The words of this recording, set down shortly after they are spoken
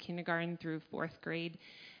kindergarten through 4th grade,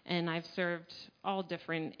 and I've served all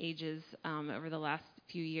different ages over the last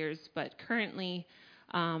few years, but currently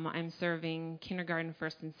I'm serving kindergarten,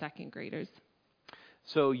 1st and 2nd graders.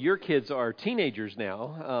 So your kids are teenagers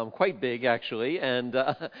now, quite big actually, and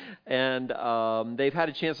they've had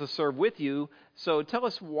a chance to serve with you. So tell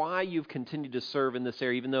us why you've continued to serve in this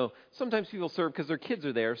area, even though sometimes people serve because their kids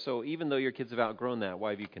are there. So even though your kids have outgrown that, why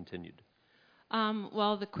have you continued?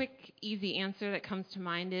 Well, the quick, easy answer that comes to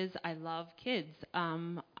mind is I love kids.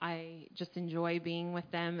 I just enjoy being with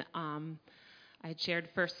them. I had shared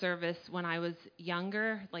first service when I was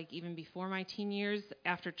younger, like even before my teen years.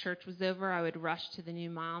 After church was over, I would rush to the new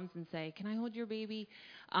moms and say, "Can I hold your baby?"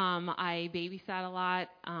 I babysat a lot,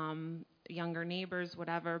 younger neighbors,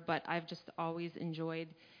 whatever, but I've just always enjoyed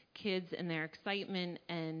kids and their excitement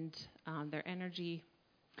and their energy.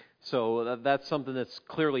 So that's something that's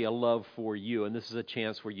clearly a love for you, and this is a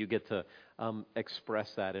chance where you get to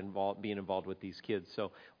express that, being involved with these kids.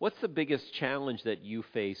 So what's the biggest challenge that you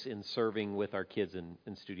face in serving with our kids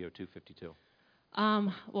in Studio 252?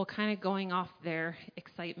 Well, kind of going off their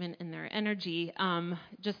excitement and their energy,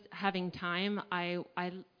 just having time. I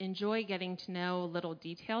enjoy getting to know little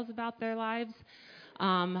details about their lives.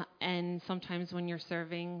 And sometimes when you're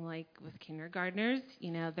serving, like with kindergartners,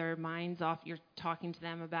 their mind's off. You're talking to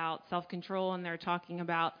them about self-control, and they're talking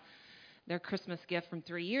about their Christmas gift from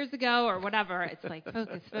 3 years ago or whatever. It's like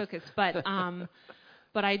focus.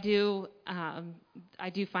 But I do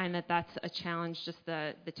find that that's a challenge, just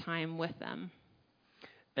the time with them.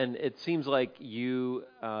 And it seems like you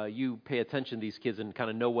pay attention to these kids and kind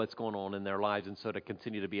of know what's going on in their lives, and so to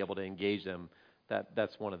continue to be able to engage them.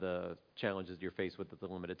 That's one of the challenges you're faced with at the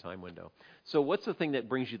limited time window. So what's the thing that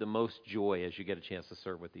brings you the most joy as you get a chance to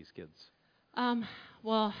serve with these kids?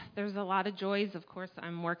 Well, there's a lot of joys. Of course,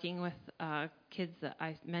 I'm working with kids that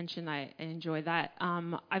I mentioned. I enjoy that.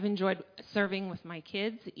 I've enjoyed serving with my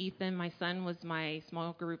kids. Ethan, my son, was my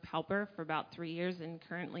small group helper for about 3 years, and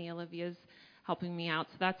currently Olivia's helping me out,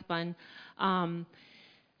 so that's fun.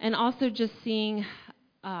 And also just seeing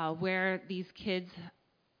where these kids,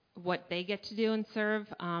 what they get to do and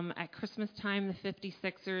serve. At Christmas time, the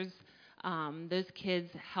 56ers, those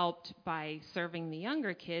kids helped by serving the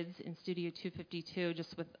younger kids in Studio 252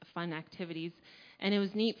 just with fun activities. And it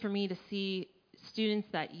was neat for me to see students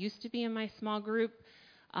that used to be in my small group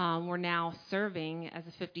were now serving as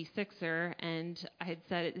a 56er. And I had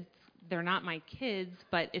said they're not my kids,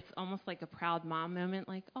 but it's almost like a proud mom moment,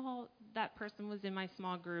 like, oh, that person was in my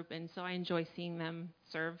small group. And so I enjoy seeing them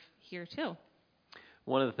serve here too.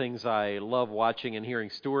 One of the things I love watching and hearing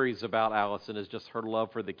stories about Allison is just her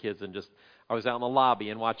love for the kids. And I was out in the lobby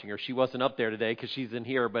and watching her. She wasn't up there today because she's in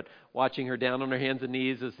here, but watching her down on her hands and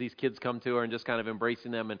knees as these kids come to her and just kind of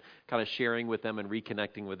embracing them and kind of sharing with them and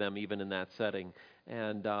reconnecting with them even in that setting.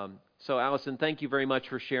 And so Allison, thank you very much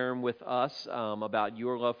for sharing with us about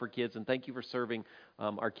your love for kids, and thank you for serving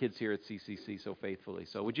our kids here at CCC so faithfully.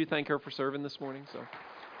 So would you thank her for serving this morning? So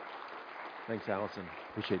thanks, Allison.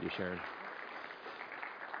 Appreciate you sharing.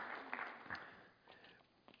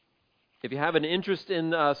 If you have an interest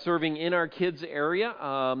in serving in our kids' area,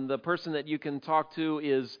 the person that you can talk to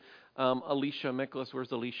is Alicia Miklas.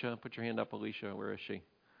 Where's Alicia? Put your hand up, Alicia. Where is she?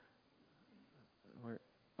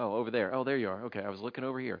 Oh, over there. Oh, there you are. Okay, I was looking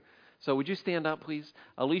over here. So would you stand up, please?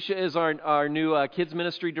 Alicia is our new kids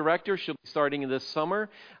ministry director. She'll be starting this summer.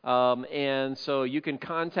 And so you can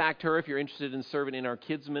contact her if you're interested in serving in our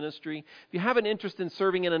kids ministry. If you have an interest in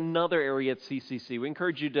serving in another area at CCC, we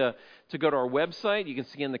encourage you to go to our website. You can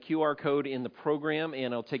scan the QR code in the program, and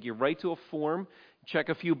it'll take you right to a form. Check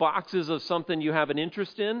a few boxes of something you have an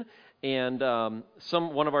interest in, and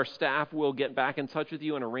one of our staff will get back in touch with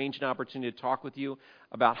you and arrange an opportunity to talk with you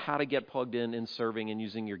about how to get plugged in serving and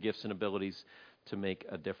using your gifts and abilities to make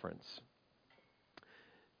a difference.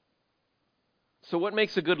 So what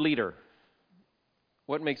makes a good leader?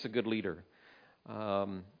 What makes a good leader?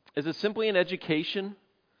 Is it simply an education?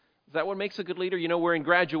 Is that what makes a good leader? We're in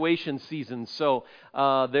graduation season, so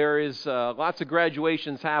there is lots of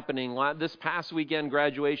graduations happening. This past weekend,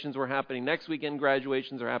 graduations were happening. Next weekend,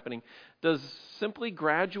 graduations are happening. Does simply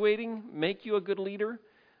graduating make you a good leader?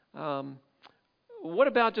 What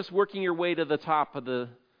about just working your way to the top of the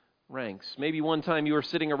ranks? Maybe one time you were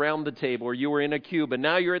sitting around the table or you were in a queue, but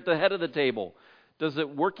now you're at the head of the table. Does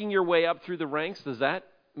it working your way up through the ranks, does that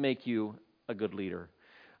make you a good leader?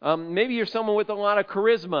 Maybe you're someone with a lot of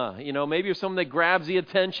charisma. Maybe you're someone that grabs the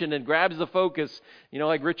attention and grabs the focus,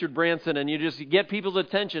 like Richard Branson, and you just get people's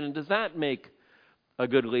attention. And does that make a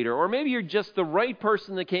good leader? Or maybe you're just the right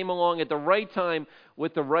person that came along at the right time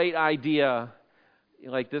with the right idea,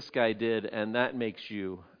 like this guy did, and that makes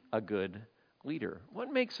you a good leader?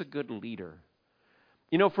 What makes a good leader?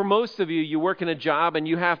 You know, for most of you, you work in a job and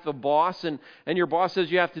you have the boss, and your boss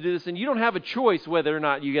says you have to do this, and you don't have a choice whether or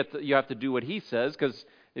not you have to do what he says, because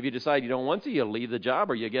if you decide you don't want to, you leave the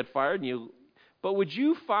job or you get fired. But would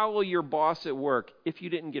you follow your boss at work if you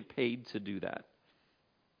didn't get paid to do that?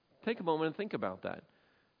 Take a moment and think about that.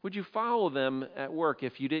 Would you follow them at work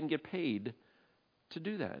if you didn't get paid to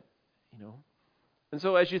do that? You know. And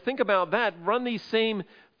so as you think about that, run these same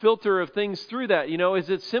filter of things through that. You know, is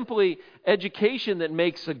it simply education that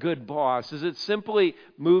makes a good boss? Is it simply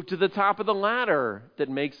move to the top of the ladder that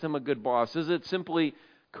makes them a good boss? Is it simply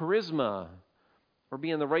charisma or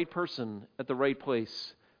being the right person at the right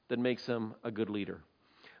place that makes them a good leader?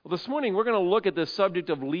 Well, this morning we're going to look at the subject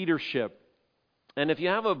of leadership. And if you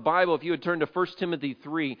have a Bible, if you would turn to 1 Timothy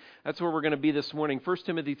 3, that's where we're going to be this morning. 1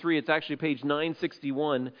 Timothy 3, it's actually page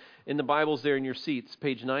 961 in the Bibles there in your seats,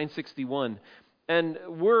 page 961. And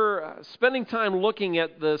we're spending time looking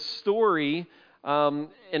at the story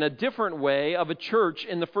in a different way of a church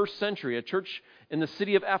in the first century, a church in the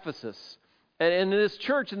city of Ephesus. And in this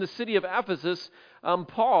church in the city of Ephesus,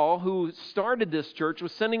 Paul, who started this church,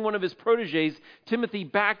 was sending one of his proteges, Timothy,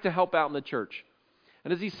 back to help out in the church.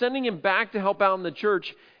 And as he's sending him back to help out in the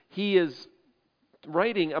church, he is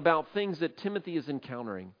writing about things that Timothy is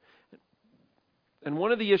encountering. And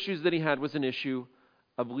one of the issues that he had was an issue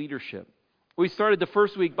of leadership. We started the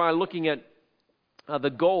first week by looking at the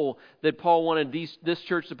goal that Paul wanted this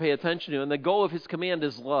church to pay attention to. And the goal of his command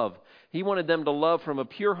is love. He wanted them to love from a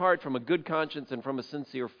pure heart, from a good conscience, and from a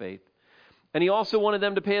sincere faith. And he also wanted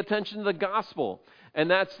them to pay attention to the gospel.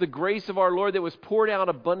 And that's the grace of our Lord that was poured out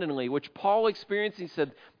abundantly, which Paul experienced. He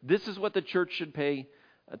said, this is what the church should pay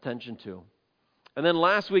attention to. And then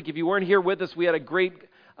last week, if you weren't here with us, we had a great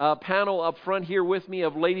panel up front here with me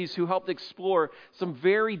of ladies who helped explore some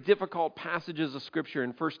very difficult passages of Scripture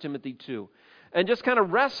in 1 Timothy 2. And just kind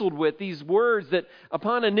of wrestled with these words that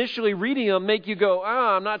upon initially reading them make you go,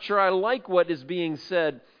 I'm not sure I like what is being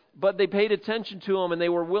said. But they paid attention to them and they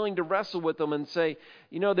were willing to wrestle with them and say,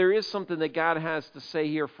 you know, there is something that God has to say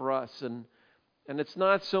here for us. And it's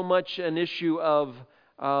not so much an issue of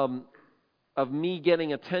me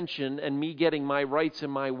getting attention and me getting my rights in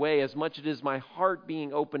my way as much as it is my heart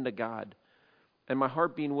being open to God and my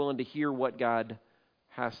heart being willing to hear what God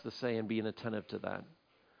has to say and being attentive to that.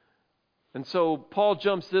 And so Paul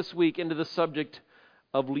jumps this week into the subject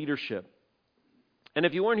of leadership. And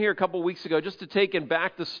if you weren't here a couple weeks ago, just to take and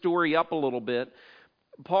back the story up a little bit,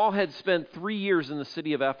 Paul had spent 3 years in the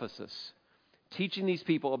city of Ephesus teaching these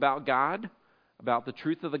people about God, about the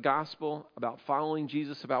truth of the gospel, about following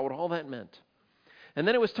Jesus, about what all that meant. And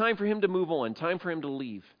then it was time for him to move on, time for him to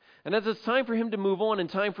leave. And as it's time for him to move on and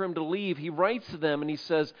time for him to leave, he writes to them and he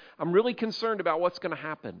says, I'm really concerned about what's going to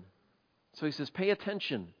happen. So he says, pay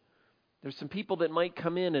attention. There's some people that might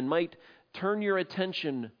come in and might turn your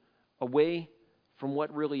attention away from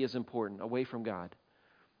what really is important, away from God.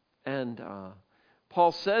 And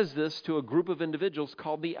Paul says this to a group of individuals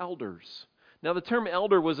called the elders. Now, the term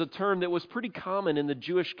elder was a term that was pretty common in the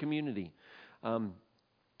Jewish community.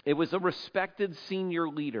 It was a respected senior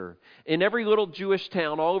leader. In every little Jewish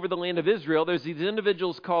town all over the land of Israel, there's these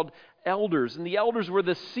individuals called elders. And the elders were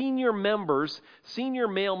the senior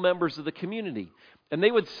male members of the community. And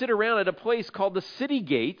they would sit around at a place called the city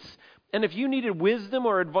gates. And if you needed wisdom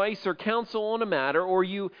or advice or counsel on a matter, or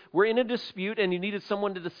you were in a dispute and you needed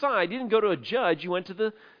someone to decide, you didn't go to a judge, you went to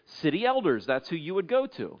the city elders. That's who you would go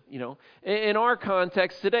to. You know, in our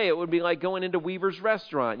context today, it would be like going into Weaver's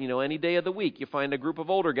restaurant. You know, any day of the week, you find a group of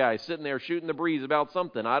older guys sitting there shooting the breeze about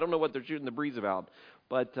something. I don't know what they're shooting the breeze about,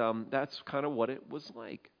 but that's kind of what it was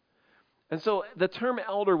like. And so the term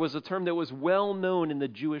elder was a term that was well known in the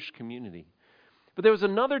Jewish community. But there was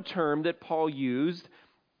another term that Paul used.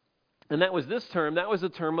 And that was this term. That was the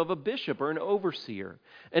term of a bishop or an overseer.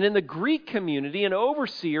 And in the Greek community, an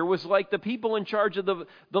overseer was like the people in charge of the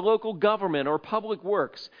local government or public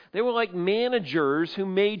works. They were like managers who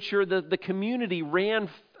made sure that the community ran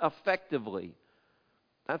effectively.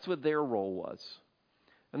 That's what their role was.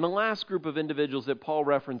 And the last group of individuals that Paul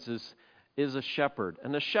references is a shepherd.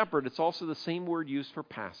 And a shepherd, it's also the same word used for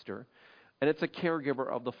pastor, and it's a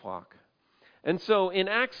caregiver of the flock. And so in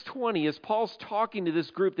Acts 20, as Paul's talking to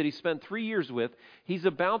this group that he spent 3 years with, he's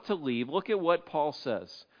about to leave. Look at what Paul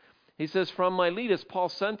says. He says, from Miletus, Paul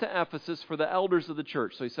sent to Ephesus for the elders of the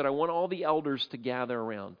church. So he said, I want all the elders to gather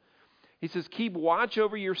around. He says, keep watch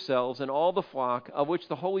over yourselves and all the flock of which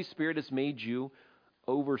the Holy Spirit has made you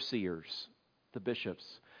overseers, the bishops.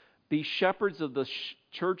 Be shepherds of the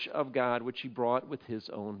church of God, which he brought with his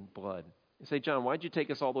own blood. You say, John, why'd you take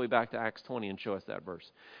us all the way back to Acts 20 and show us that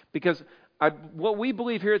verse? Because what we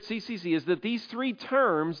believe here at CCC is that these three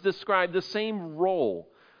terms describe the same role.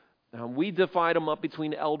 Now, we divide them up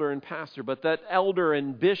between elder and pastor, but that elder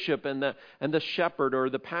and bishop and the shepherd or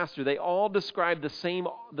the pastor, they all describe the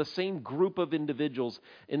same group of individuals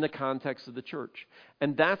in the context of the church.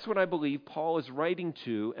 And that's what I believe Paul is writing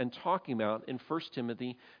to and talking about in 1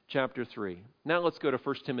 Timothy chapter 3. Now let's go to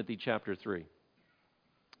 1 Timothy chapter 3.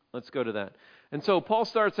 Let's go to that. And so Paul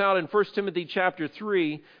starts out in 1 Timothy chapter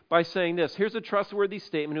 3 by saying this. Here's a trustworthy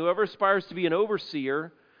statement. Whoever aspires to be an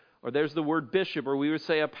overseer, or there's the word bishop, or we would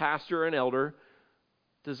say a pastor or an elder,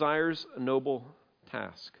 desires a noble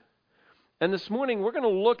task. And this morning we're going to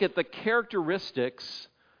look at the characteristics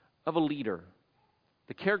of a leader.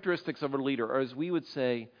 The characteristics of a leader, or as we would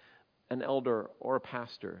say, an elder or a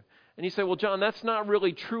pastor. And you say, well, John, that's not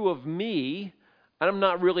really true of me. I'm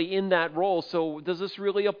not really in that role, so does this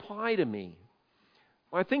really apply to me?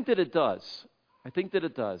 Well, I think that it does. I think that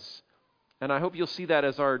it does. And I hope you'll see that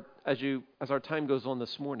as our time goes on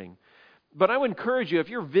this morning. But I would encourage you, if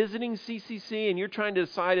you're visiting CCC and you're trying to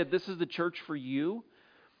decide if this is the church for you,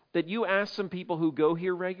 that you ask some people who go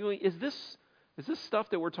here regularly, is this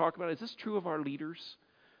stuff that we're talking about, is this true of our leaders?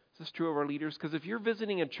 Is this true of our leaders? Because if you're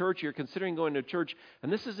visiting a church, you're considering going to a church,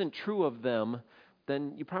 and this isn't true of them,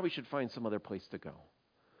 then you probably should find some other place to go.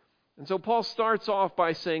 And so Paul starts off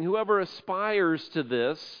by saying, whoever aspires to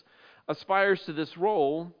this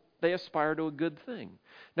role, they aspire to a good thing.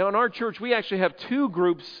 Now in our church, we actually have two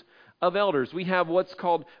groups of elders. We have what's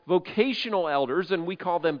called vocational elders, and we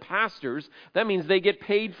call them pastors. That means they get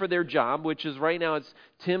paid for their job, which is right now it's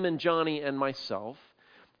Tim and Johnny and myself.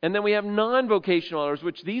 And then we have non-vocational elders,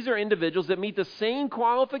 which these are individuals that meet the same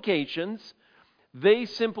qualifications. They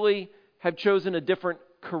simply have chosen a different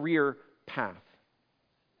career path.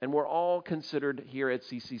 And we're all considered here at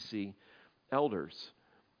CCC elders.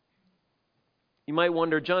 You might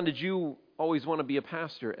wonder, John, did you always want to be a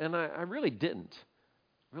pastor? And I really didn't.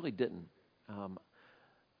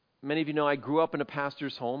 Many of you know I grew up in a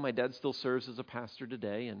pastor's home. My dad still serves as a pastor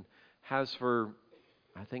today and has for,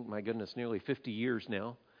 I think, my goodness, nearly 50 years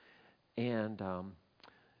now. And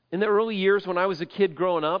in the early years when I was a kid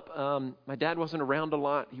growing up, my dad wasn't around a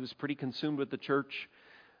lot. He was pretty consumed with the church.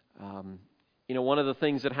 One of the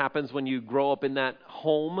things that happens when you grow up in that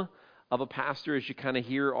home of a pastor is you kind of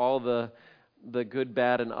hear all the good,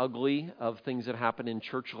 bad, and ugly of things that happen in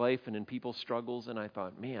church life and in people's struggles. And I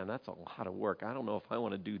thought, man, that's a lot of work. I don't know if I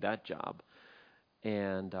want to do that job.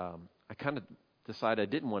 And I kind of decided I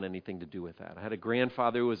didn't want anything to do with that. I had a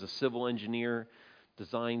grandfather who was a civil engineer,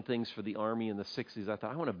 designed things for the Army in the 60s. I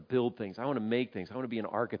thought, I want to build things. I want to make things. I want to be an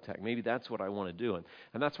architect. Maybe that's what I want to do.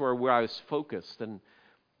 And that's where I was focused. And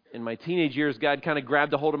in my teenage years, God kind of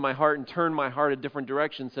grabbed a hold of my heart and turned my heart a different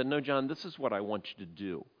direction and said, no, John, this is what I want you to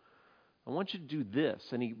do. I want you to do this.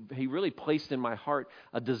 And he really placed in my heart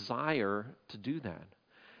a desire to do that.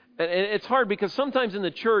 And it's hard because sometimes in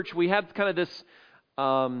the church we have kind of this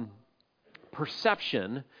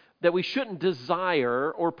perception that we shouldn't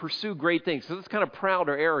desire or pursue great things because it's kind of proud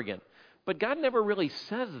or arrogant. But God never really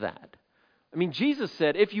says that. I mean, Jesus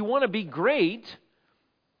said, if you want to be great,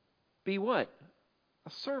 be what?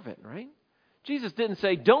 A servant, right? Jesus didn't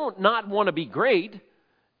say, don't not want to be great.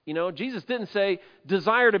 Jesus didn't say,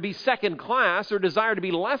 desire to be second class or desire to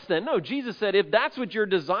be less than. No, Jesus said, if that's what your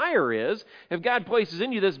desire is, if God places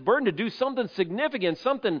in you this burden to do something significant,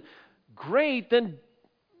 something great, then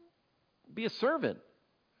be a servant.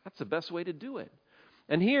 That's the best way to do it.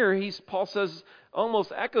 And here, Paul says,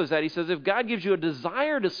 almost echoes that. He says, if God gives you a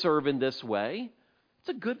desire to serve in this way, it's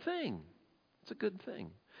a good thing. It's a good thing.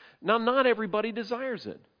 Now, not everybody desires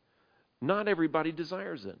it. Not everybody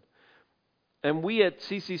desires it. And we at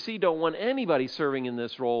CCC don't want anybody serving in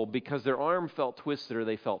this role because their arm felt twisted or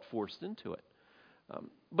they felt forced into it.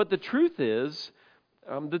 But the truth is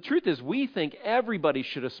we think everybody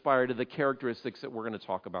should aspire to the characteristics that we're going to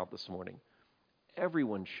talk about this morning.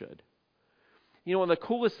 Everyone should. One of the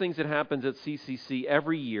coolest things that happens at CCC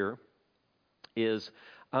every year is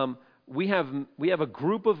we have a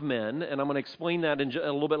group of men, and I'm going to explain that a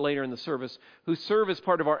little bit later in the service, who serve as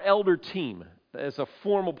part of our elder team, as a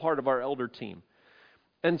formal part of our elder team.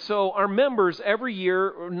 And so our members every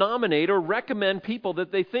year nominate or recommend people that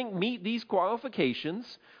they think meet these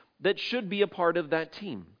qualifications that should be a part of that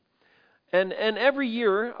team. And every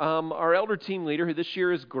year, our elder team leader, who this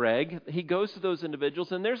year is Greg, he goes to those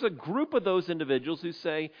individuals, and there's a group of those individuals who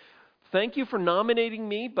say, thank you for nominating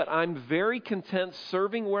me, but I'm very content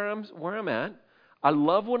serving where I'm at. I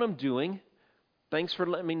love what I'm doing. Thanks for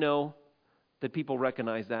letting me know that people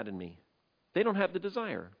recognize that in me. They don't have the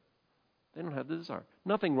desire.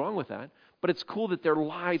 Nothing wrong with that, but it's cool that their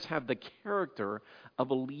lives have the character of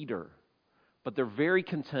a leader. but they're very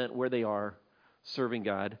content where they are serving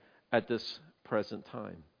God at this present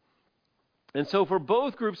time. And so for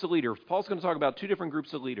both groups of leaders, Paul's going to talk about two different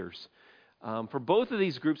groups of leaders. For both of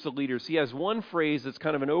these groups of leaders, he has one phrase that's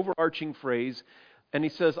kind of an overarching phrase, and he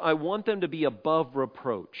says, I want them to be above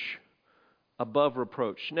reproach. Above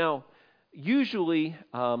reproach. Now, usually,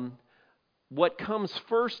 what comes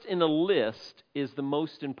first in a list is the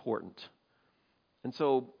most important. And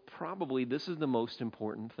so probably this is the most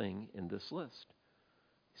important thing in this list.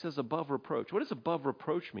 He says above reproach. What does above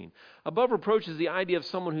reproach mean? Above reproach is the idea of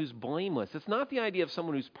someone who's blameless. It's not the idea of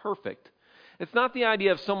someone who's perfect. It's not the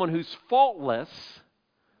idea of someone who's faultless,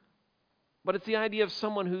 but it's the idea of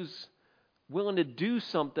someone who's willing to do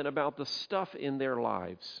something about the stuff in their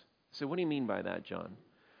lives. So what do you mean by that, John?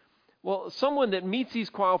 Well, someone that meets these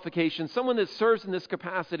qualifications, someone that serves in this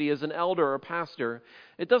capacity as an elder or a pastor,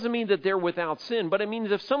 it doesn't mean that they're without sin, but it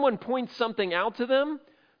means if someone points something out to them,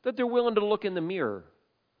 that they're willing to look in the mirror.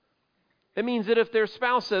 It means that if their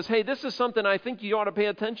spouse says, hey, this is something I think you ought to pay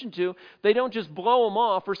attention to, they don't just blow them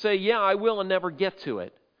off or say, yeah, I will, and never get to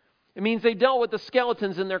it. It means they dealt with the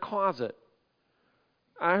skeletons in their closet.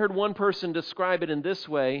 I heard one person describe it in this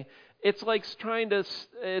way. It's like trying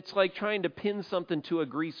to pin something to a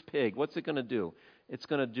grease pig. What's it going to do? It's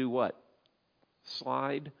going to do what?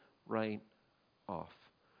 Slide right off.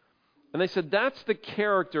 And they said that's the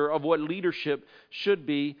character of what leadership should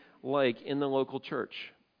be like in the local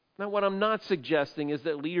church. Now, what I'm not suggesting is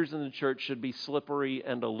that leaders in the church should be slippery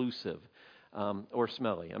and elusive or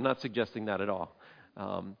smelly. I'm not suggesting that at all.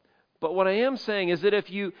 But what I am saying is that if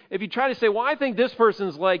you try to say, well, I think this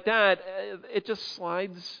person's like that, it just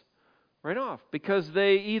slides right off because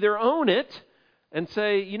they either own it and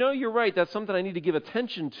say, you know, you're right, that's something I need to give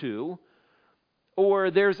attention to,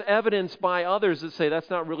 or there's evidence by others that say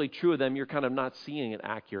that's not really true of them, you're kind of not seeing it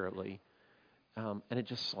accurately, and it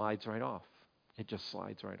just slides right off. It just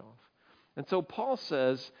slides right off. And so Paul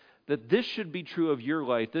says that this should be true of your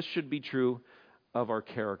life. This should be true of our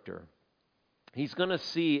character. He's going to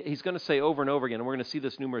say over and over again, and we're going to see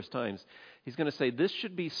this numerous times, he's going to say this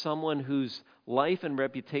should be someone whose life and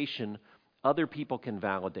reputation other people can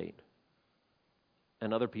validate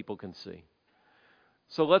and other people can see.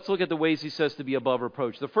 So let's look at the ways he says to be above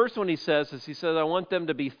reproach. The first one he says is, I want them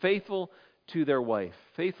to be faithful to their wife.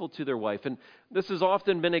 Faithful to their wife. And this has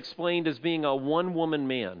often been explained as being a one-woman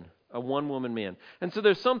man. A one-woman man. And so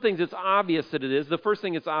there's some things it's obvious that it is. The first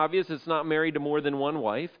thing it's obvious, it's not married to more than one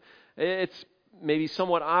wife. It's maybe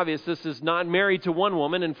somewhat obvious this is not married to one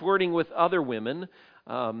woman and flirting with other women.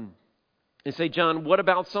 They say, John, what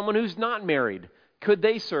about someone who's not married? Could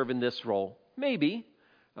they serve in this role? Maybe.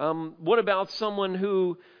 What about someone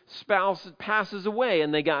whose spouse passes away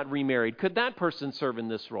and they got remarried? Could that person serve in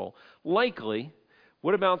this role? Likely.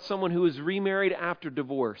 What about someone who is remarried after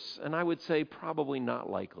divorce? And I would say probably not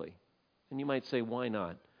likely. And you might say, why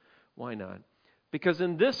not? Why not? Because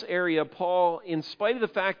in this area, Paul, in spite of the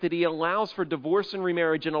fact that he allows for divorce and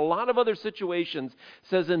remarriage in a lot of other situations,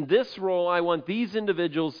 says in this role, I want these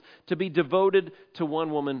individuals to be devoted to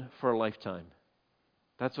one woman for a lifetime.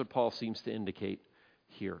 That's what Paul seems to indicate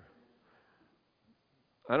here.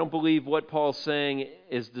 I don't believe what Paul's saying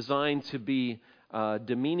is designed to be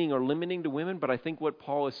demeaning or limiting to women, but I think what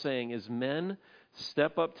Paul is saying is men,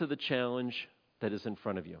 step up to the challenge that is in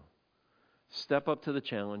front of you. Step up to the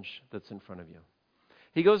challenge that's in front of you.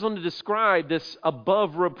 He goes on to describe this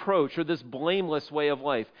above reproach or this blameless way of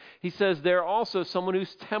life. He says they're also someone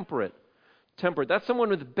who's temperate. Temperate. That's someone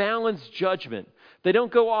with balanced judgment. They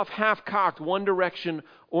don't go off half-cocked one direction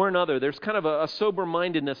or another. There's kind of a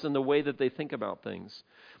sober-mindedness in the way that they think about things.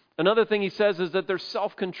 Another thing he says is that they're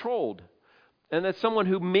self-controlled. And that's someone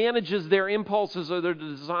who manages their impulses or their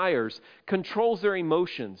desires, controls their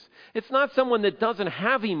emotions. It's not someone that doesn't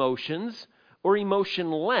have emotions or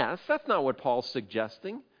emotionless. That's not what Paul's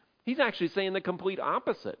suggesting. He's actually saying the complete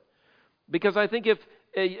opposite. Because I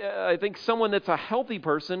think someone that's a healthy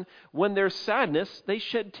person, when there's sadness, they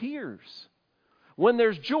shed tears. When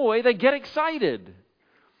there's joy, they get excited.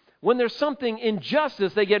 When there's something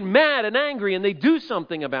injustice, they get mad and angry and they do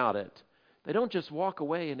something about it. They don't just walk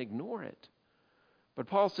away and ignore it. But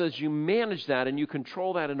Paul says you manage that and you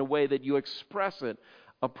control that in a way that you express it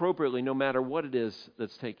appropriately no matter what it is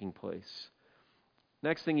that's taking place.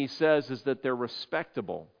 Next thing he says is that they're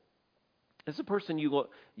respectable. This is a person you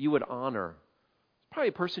would honor. Probably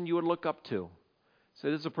a person you would look up to. Say,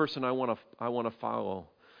 this is a person I want to follow.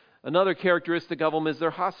 Another characteristic of them is they're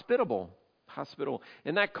hospitable. Hospitable.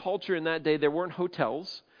 In that culture, in that day, there weren't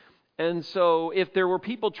hotels. And so if there were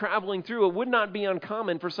people traveling through, it would not be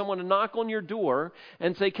uncommon for someone to knock on your door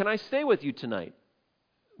and say, can I stay with you tonight?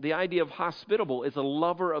 the idea of hospitable is a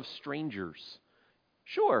lover of strangers.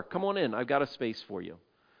 Sure, come on in. I've got a space for you.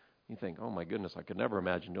 You think, oh my goodness, I could never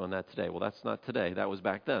imagine doing that today. Well, that's not today. That was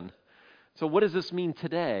back then. So what does this mean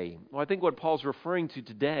today? Well, I think what Paul's referring to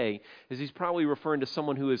today is he's probably referring to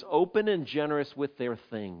someone who is open and generous with their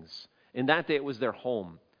things. In that day, it was their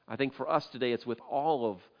home. I think for us today, it's with all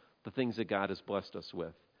of the things that God has blessed us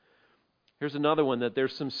with. Here's another one, that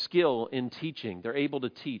there's some skill in teaching. They're able to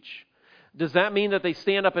teach. Does that mean that they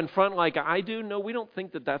stand up in front like I do? No, we don't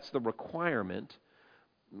think that that's the requirement.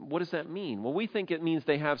 What does that mean? Well, we think it means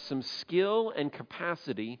they have some skill and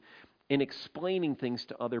capacity in explaining things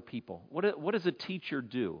to other people. What does a teacher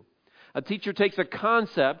do? A teacher takes a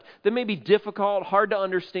concept that may be difficult, hard to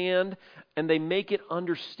understand, and they make it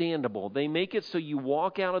understandable. They make it so you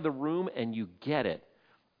walk out of the room and you get it.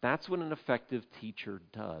 That's what an effective teacher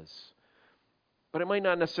does. But it might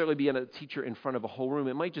not necessarily be a teacher in front of a whole room.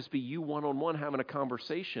 It might just be you one-on-one having a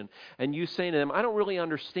conversation and you saying to them, I don't really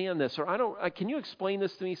understand this, or can you explain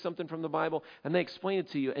this to me, something from the Bible? And they explain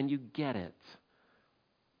it to you and you get it.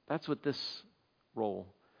 That's what this role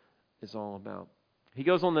is all about. He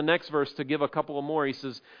goes on the next verse to give a couple of more. He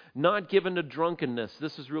says, not given to drunkenness.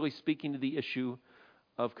 This is really speaking to the issue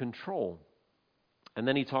of control. And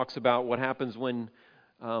then he talks about what happens when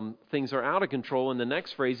things are out of control. In the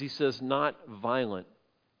next phrase, he says, not violent.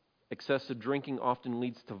 Excessive drinking often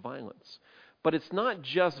leads to violence. But it's not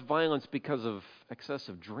just violence because of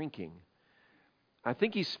excessive drinking. I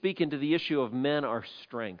think he's speaking to the issue of men are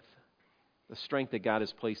strength. The strength that God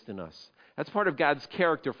has placed in us. That's part of God's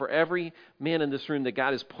character for every man in this room that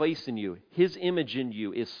God has placed in you. His image in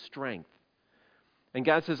you is strength. And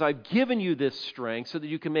God says, I've given you this strength so that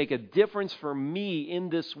you can make a difference for me in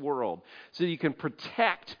this world. So that you can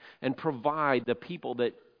protect and provide the people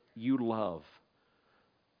that you love.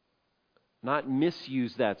 Not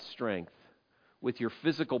misuse that strength with your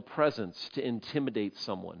physical presence to intimidate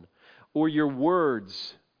someone. Or your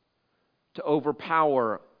words to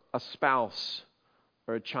overpower a spouse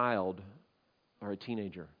or a child or a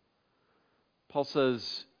teenager. Paul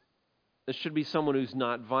says this should be someone who's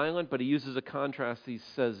not violent, but he uses a contrast. He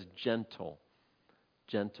says gentle.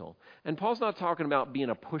 Gentle. And Paul's not talking about being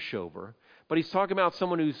a pushover, but he's talking about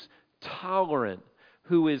someone who's tolerant,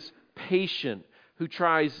 who is patient, who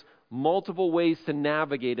tries multiple ways to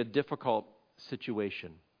navigate a difficult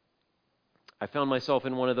situation. I found myself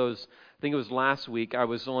in one of those, I think it was last week, I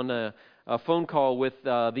was on a phone call with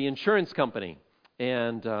the insurance company,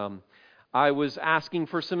 and I was asking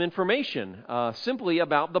for some information simply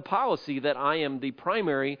about the policy that I am the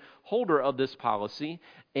primary holder of this policy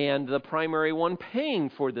and the primary one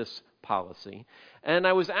paying for this policy. And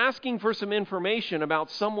I was asking for some information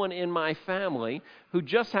about someone in my family who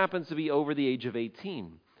just happens to be over the age of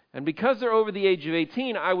 18. And because they're over the age of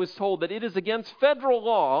 18, I was told that it is against federal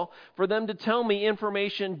law for them to tell me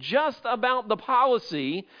information just about the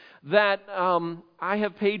policy that I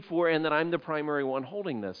have paid for and that I'm the primary one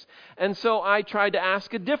holding this. And so I tried to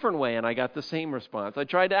ask a different way, and I got the same response. I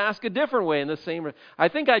tried to ask a different way, and the same. I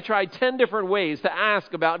think I tried 10 different ways to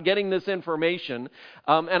ask about getting this information,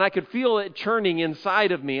 and I could feel it churning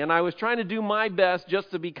inside of me. And I was trying to do my best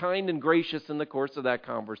just to be kind and gracious in the course of that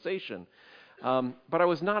conversation. But I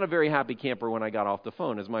was not a very happy camper when I got off the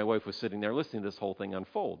phone as my wife was sitting there listening to this whole thing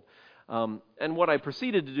unfold. And what I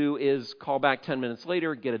proceeded to do is call back 10 minutes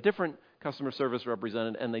later, get a different customer service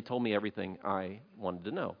representative, and they told me everything I wanted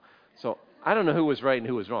to know. So I don't know who was right and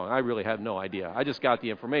who was wrong. I really have no idea. I just got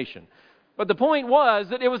the information. But the point was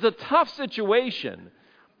that it was a tough situation.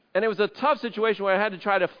 And it was a tough situation where I had to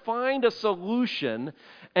try to find a solution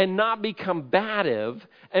and not be combative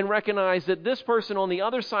and recognize that this person on the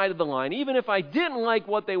other side of the line, even if I didn't like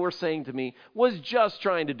what they were saying to me, was just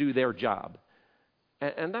trying to do their job.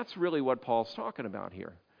 And that's really what Paul's talking about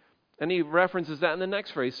here. And he references that in the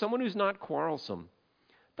next phrase. Someone who's not quarrelsome.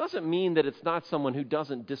 Doesn't mean that it's not someone who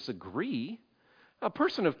doesn't disagree. A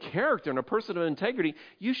person of character and a person of integrity,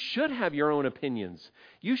 you should have your own opinions.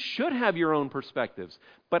 You should have your own perspectives.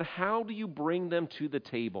 But how do you bring them to the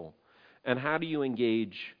table? And how do you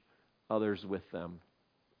engage others with them?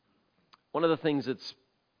 One of the things that's,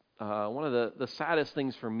 one of the saddest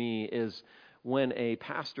things for me is when a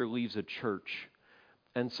pastor leaves a church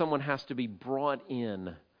and someone has to be brought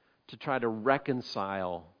in to try to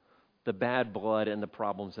reconcile the bad blood and the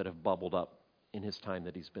problems that have bubbled up in his time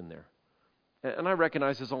that he's been there. And I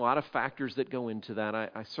recognize there's a lot of factors that go into that.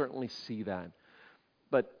 I certainly see that.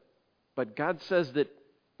 But God says that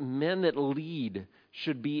men that lead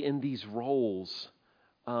should be in these roles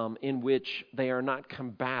in which they are not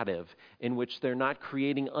combative, in which they're not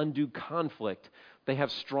creating undue conflict, They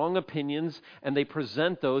have strong opinions, and they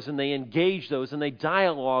present those, and they engage those, and they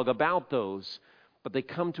dialogue about those. But they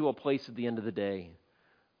come to a place at the end of the day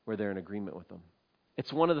where they're in agreement with them.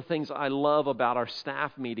 It's one of the things I love about our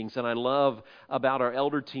staff meetings, and I love about our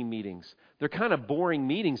elder team meetings. They're kind of boring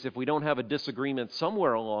meetings if we don't have a disagreement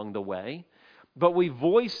somewhere along the way. But we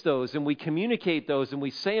voice those, and we communicate those, and we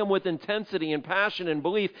say them with intensity and passion and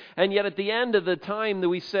belief. And yet at the end of the time that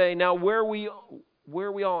we say, now where are we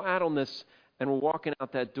all at on this? And we're walking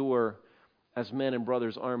out that door as men and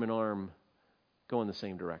brothers, arm in arm, going the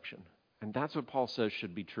same direction. And that's what Paul says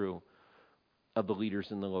should be true of the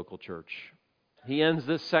leaders in the local church. He ends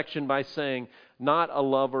this section by saying, not a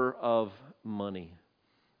lover of money,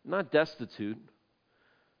 not destitute,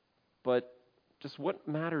 but just what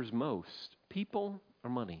matters most, people or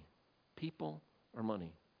money, people or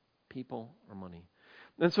money, people or money.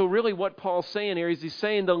 And so really what Paul's saying here is he's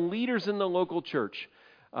saying the leaders in the local church,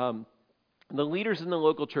 the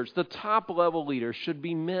top level leaders should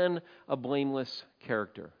be men of blameless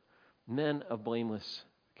character, men of blameless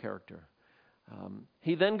character.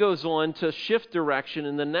 He then goes on to shift direction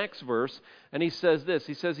in the next verse, and he says this.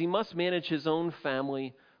 He says he must manage his own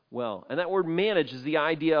family well. And that word manage is the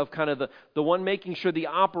idea of kind of the one making sure the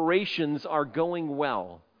operations are going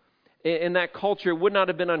well. In that culture, it would not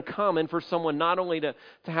have been uncommon for someone not only to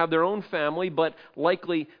have their own family, but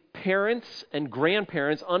likely parents and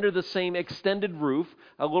grandparents under the same extended roof,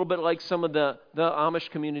 a little bit like some of the Amish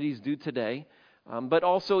communities do today. But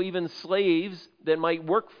also even slaves that might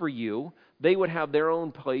work for you, they would have their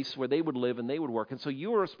own place where they would live and they would work. And so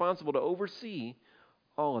you are responsible to oversee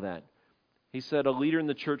all of that. He said a leader in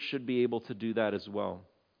the church should be able to do that as well.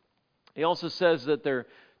 He also says that their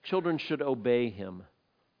children should obey him.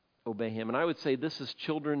 Obey him. And I would say this is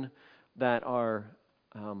children that are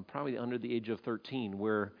probably under the age of 13,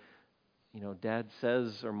 where, dad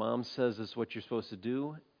says or mom says this is what you're supposed to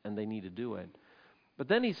do, and they need to do it. But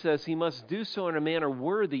then he says he must do so in a manner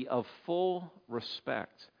worthy of full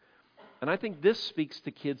respect. And I think this speaks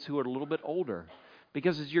to kids who are a little bit older.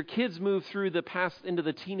 Because as your kids move through the past into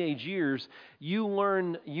the teenage years, you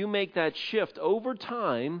make that shift over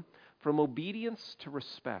time from obedience to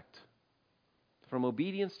respect. From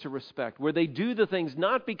obedience to respect, where they do the things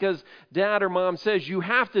not because dad or mom says you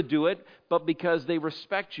have to do it, but because they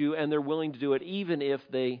respect you and they're willing to do it even if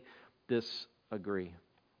they disagree.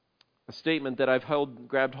 A statement that I've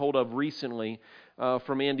grabbed hold of recently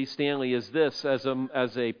from Andy Stanley is this: as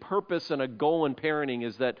a purpose and a goal in parenting,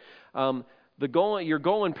 is that your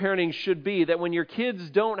goal in parenting should be that when your kids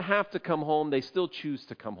don't have to come home, they still choose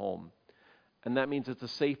to come home, and that means it's a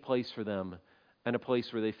safe place for them and a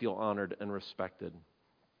place where they feel honored and respected.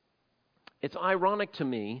 It's ironic to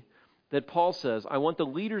me that Paul says, I want the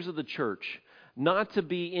leaders of the church not to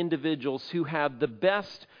be individuals who have the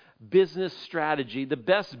best business strategy, the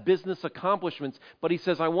best business accomplishments, but he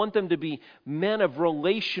says, I want them to be men of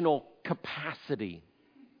relational capacity.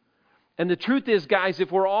 And the truth is, guys,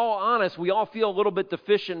 if we're all honest, we all feel a little bit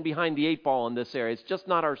deficient behind the eight ball in this area. It's just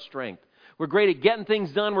not our strength. We're great at getting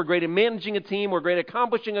things done. We're great at managing a team. We're great at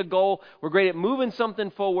accomplishing a goal. We're great at moving something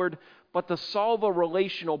forward. But to solve a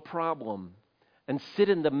relational problem and sit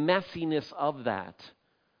in the messiness of that,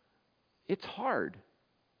 it's hard.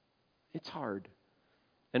 It's hard.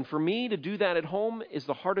 And for me to do that at home is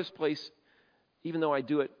the hardest place, even though I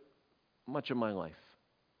do it much of my life.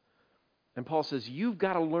 And Paul says, you've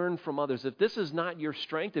got to learn from others. If this is not your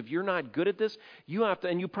strength, if you're not good at this, you have to,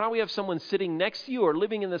 and you probably have someone sitting next to you or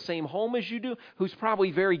living in the same home as you do who's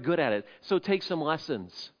probably very good at it. So take some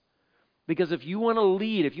lessons. Because if you want to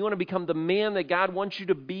lead, if you want to become the man that God wants you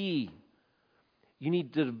to be, you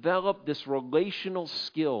need to develop this relational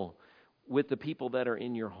skill with the people that are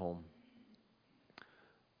in your home.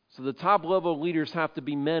 So the top level leaders have to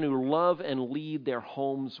be men who love and lead their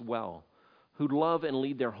homes well. Who love and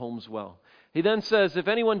lead their homes well. He then says, if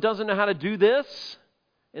anyone doesn't know how to do this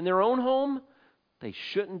in their own home, they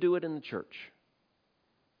shouldn't do it in the church.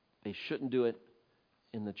 They shouldn't do it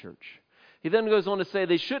in the church. He then goes on to say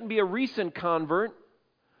they shouldn't be a recent convert,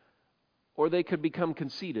 or they could become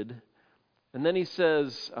conceited. And then he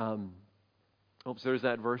says, there's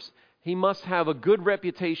that verse. He must have a good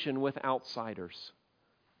reputation with outsiders.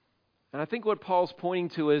 And I think what Paul's pointing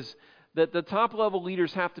to is that the top level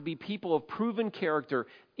leaders have to be people of proven character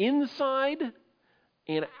inside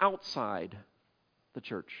and outside the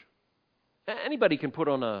church. Anybody can put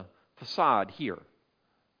on a facade here.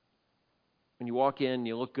 When you walk in,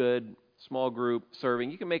 you look good, small group,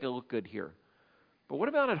 serving, you can make it look good here. But what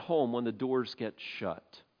about at home when the doors get shut?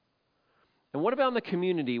 And what about in the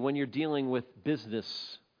community when you're dealing with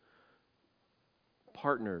business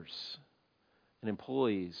partners and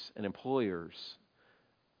employees and employers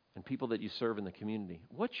and people that you serve in the community?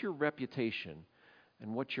 What's your reputation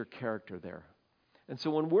and what's your character there? And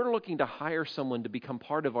so when we're looking to hire someone to become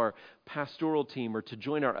part of our pastoral team or to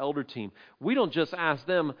join our elder team, we don't just ask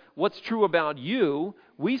them, what's true about you?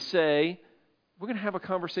 We say, we're going to have a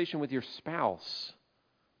conversation with your spouse.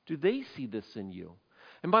 Do they see this in you?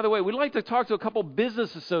 And by the way, we'd like to talk to a couple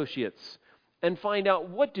business associates and find out,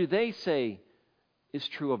 what do they say is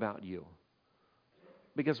true about you?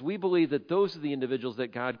 Because we believe that those are the individuals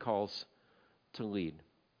that God calls to lead.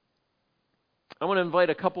 I want to invite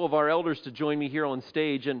a couple of our elders to join me here on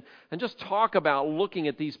stage and just talk about looking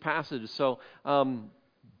at these passages. So, Bob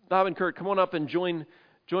and Kurt, come on up and join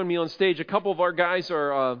me on stage. A couple of our guys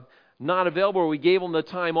are not available. We gave them the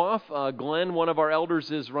time off. Glenn, one of our elders,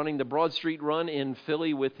 is running the Broad Street Run in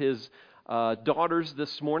Philly with his daughters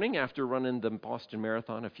this morning after running the Boston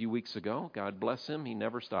Marathon a few weeks ago. God bless him. He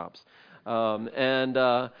never stops.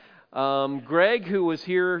 Greg, who was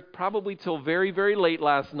here probably till very, very late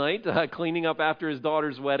last night, cleaning up after his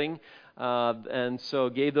daughter's wedding, and so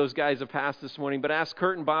gave those guys a pass this morning. But asked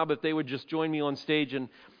Kurt and Bob if they would just join me on stage and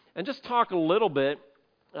just talk a little bit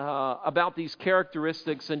about these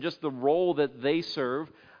characteristics and just the role that they serve.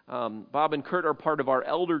 Bob and Kurt are part of our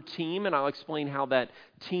elder team, and I'll explain how that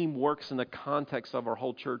team works in the context of our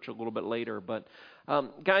whole church a little bit later. But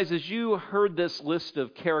guys, as you heard this list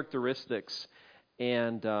of characteristics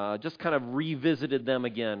and just kind of revisited them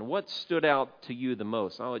again, what stood out to you the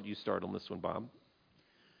most? I'll let you start on this one, Bob.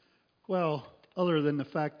 Well, other than the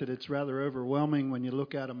fact that it's rather overwhelming when you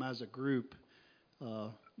look at them as a group,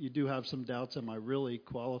 you do have some doubts, am I really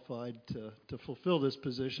qualified to fulfill this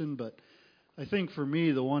position? But I think for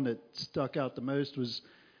me, the one that stuck out the most was,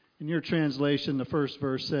 in your translation, the first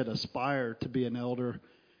verse said, aspire to be an elder.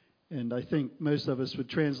 And I think most of us would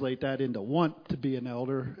translate that into want to be an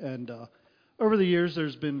elder. And over the years,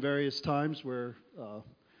 there's been various times where,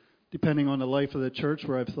 depending on the life of the church,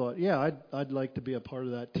 where I've thought, yeah, I'd like to be a part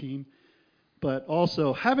of that team. But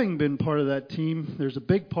also, having been part of that team, there's a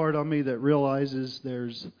big part of me that realizes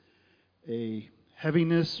there's a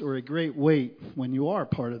heaviness or a great weight when you are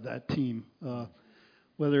part of that team.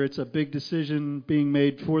 Whether it's a big decision being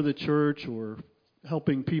made for the church or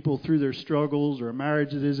helping people through their struggles or a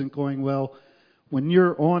marriage that isn't going well, when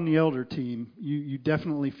you're on the elder team, you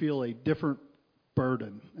definitely feel a different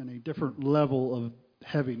burden and a different level of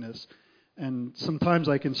heaviness. And sometimes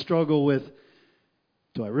I can struggle with,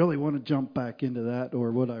 do I really want to jump back into that,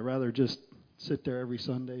 or would I rather just sit there every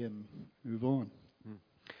Sunday and move on?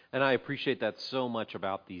 And I appreciate that so much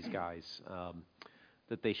about these guys,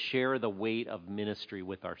 that they share the weight of ministry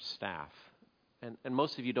with our staff. And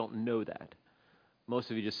most of you don't know that.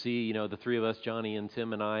 Most of you just see, the three of us, Johnny and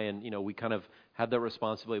Tim and I, and, we kind of have that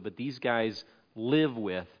responsibility. But these guys live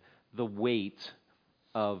with the weight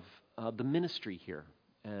of the ministry here.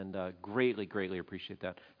 And greatly, greatly appreciate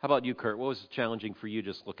that. How about you, Kurt? What was challenging for you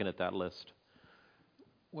just looking at that list?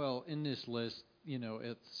 Well, in this list,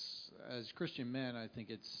 it's, as Christian men, I think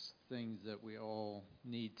it's things that we all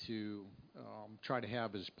need to try to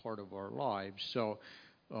have as part of our lives. So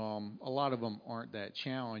a lot of them aren't that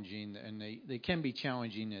challenging, and they can be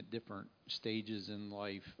challenging at different stages in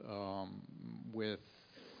life. With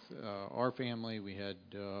our family, we had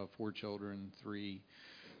 4 children, three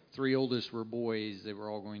oldest were boys. They were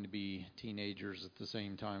all going to be teenagers at the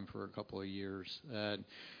same time for a couple of years.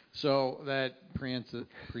 So that presents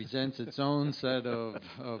its own set of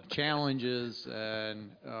challenges,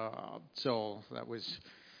 and so that was.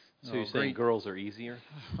 So you're saying girls are easier?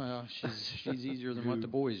 Well, she's easier than what the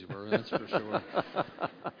boys were, that's for sure.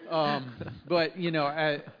 But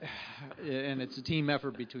and it's a team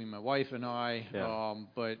effort between my wife and I. Yeah.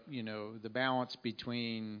 But the balance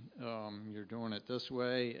between you're doing it this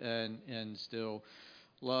way and still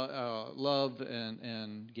love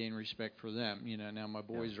and gain respect for them. Now my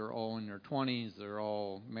boys are all in their 20s. They're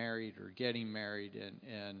all married or getting married,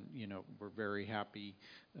 and we're very happy,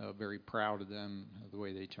 very proud of them, the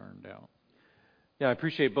way they turned out. Yeah, I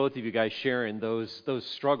appreciate both of you guys sharing those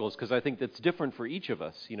struggles, because I think that's different for each of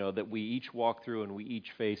us, that we each walk through and we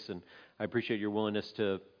each face, and I appreciate your willingness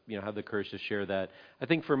to have the courage to share that. I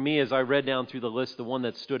think for me, as I read down through the list, the one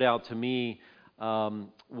that stood out to me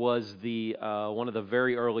was the one of the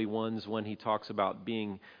very early ones when he talks about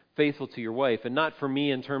being faithful to your wife. And not for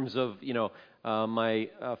me in terms of, my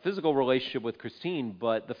physical relationship with Christine,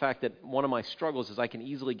 but the fact that one of my struggles is I can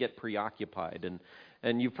easily get preoccupied.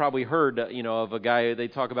 And you've probably heard, of a guy, they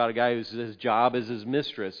talk about a guy whose his job is his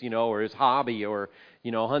mistress, or his hobby, or,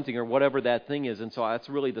 hunting, or whatever that thing is. And so that's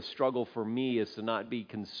really the struggle for me, is to not be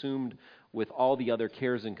consumed with all the other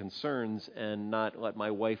cares and concerns, and not let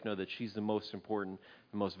my wife know that she's the most important,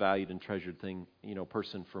 the most valued and treasured thing,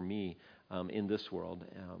 person for me in this world.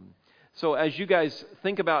 So as you guys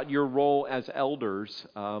think about your role as elders,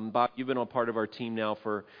 Bob, you've been a part of our team now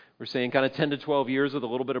for, we're saying, kind of 10 to 12 years with a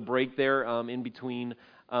little bit of break there in between.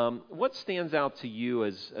 What stands out to you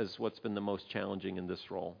as what's been the most challenging in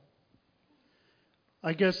this role?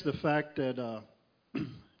 I guess the fact that,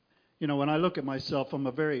 when I look at myself, I'm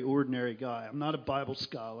a very ordinary guy. I'm not a Bible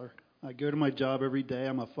scholar. I go to my job every day.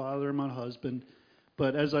 I'm a father, I'm a husband.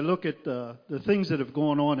 But as I look at the things that have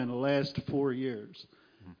gone on in the last 4 years,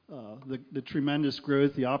 the tremendous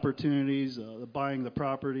growth, the opportunities, the buying the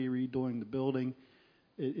property, redoing the building,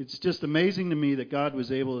 it's just amazing to me that God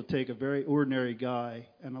was able to take a very ordinary guy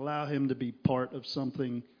and allow him to be part of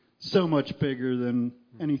something so much bigger than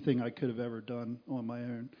anything I could have ever done on my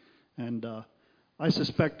own. And I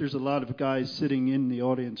suspect there's a lot of guys sitting in the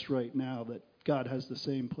audience right now that God has the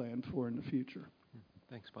same plan for in the future.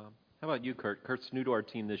 Thanks, Bob. How about you, Kurt? Kurt's new to our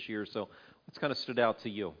team this year, so what's kind of stood out to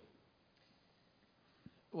you?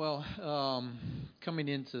 Well, coming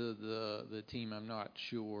into the team, I'm not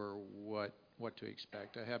sure what to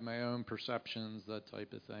expect. I have my own perceptions, that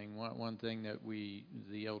type of thing. One thing that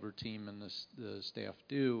the elder team and the staff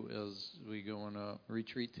do is we go on a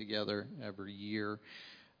retreat together every year,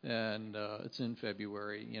 and it's in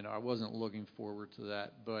February. I wasn't looking forward to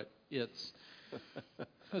that, but it's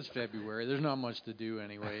February. There's not much to do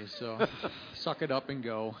anyway, so suck it up and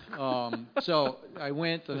go. So I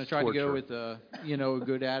went and I tried to go with a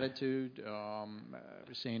good attitude. I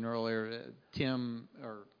was saying earlier,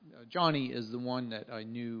 Johnny is the one that I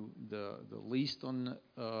knew the least on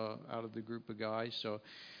out of the group of guys. So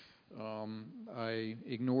I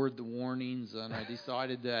ignored the warnings and I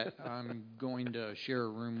decided that I'm going to share a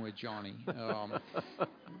room with Johnny.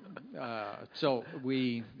 So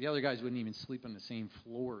the other guys wouldn't even sleep on the same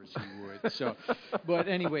floor as he would. So, but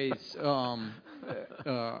anyways, and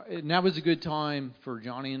that was a good time for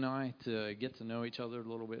Johnny and I to get to know each other a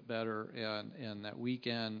little bit better. And that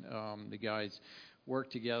weekend, the guys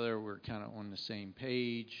worked together. We're kind of on the same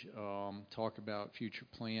page. Talk about future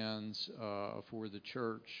plans for the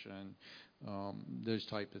church and those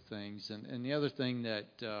type of things. And the other thing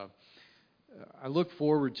that I look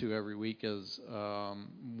forward to every week is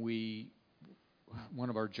one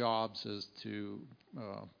of our jobs is to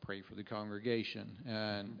pray for the congregation.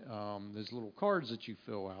 And there's little cards that you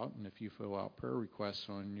fill out, and if you fill out prayer requests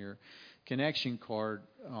on your connection card,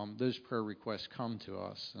 those prayer requests come to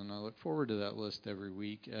us. And I look forward to that list every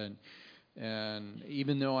week. And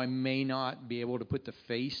even though I may not be able to put the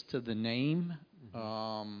face to the name,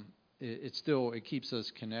 it keeps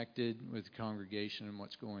us connected with the congregation and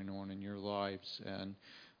what's going on in your lives, and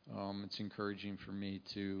it's encouraging for me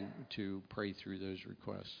to pray through those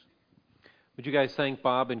requests. Would you guys thank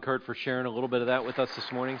Bob and Kurt for sharing a little bit of that with us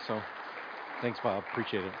this morning? So, thanks, Bob.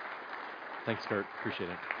 Appreciate it. Thanks, Kurt. Appreciate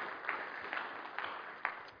it.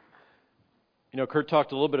 Kurt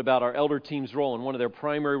talked a little bit about our elder team's role, and one of their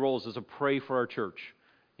primary roles is to pray for our church.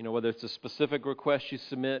 Whether it's a specific request you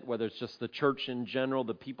submit, whether it's just the church in general,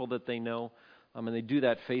 the people that they know, and they do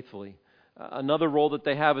that faithfully. Another role that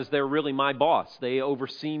they have is they're really my boss. They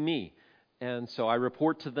oversee me. And so I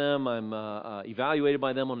report to them. I'm evaluated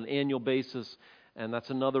by them on an annual basis, and that's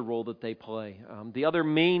another role that they play. The other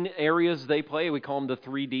main areas they play, we call them the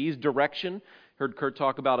 3 Ds. Direction. Heard Kurt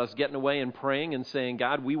talk about us getting away and praying and saying,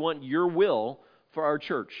 God, we want your will for our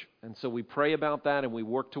church. And so we pray about that and we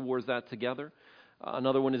work towards that together.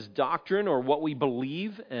 Another one is doctrine, or what we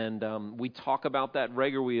believe, and we talk about that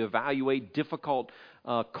regularly. We evaluate difficult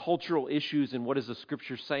cultural issues and what does the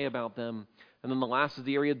Scripture say about them. And then the last is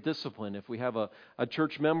the area of discipline. If we have a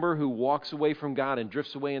church member who walks away from God and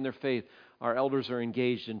drifts away in their faith, our elders are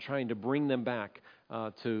engaged in trying to bring them back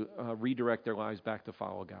to redirect their lives back to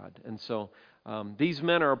follow God. And so these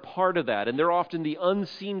men are a part of that, and they're often the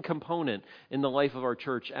unseen component in the life of our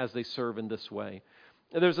church as they serve in this way.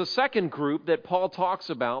 There's a second group that Paul talks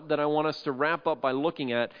about that I want us to wrap up by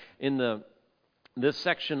looking at in this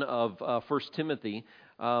section of 1 Timothy.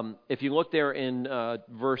 If you look there in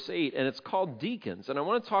verse 8, and it's called deacons. And I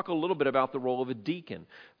want to talk a little bit about the role of a deacon.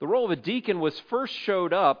 The role of a deacon was first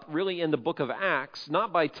showed up really in the book of Acts,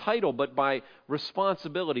 not by title, but by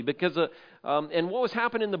responsibility. Because and what was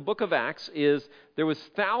happening in the book of Acts is there was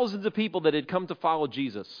thousands of people that had come to follow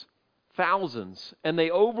Jesus. Thousands. And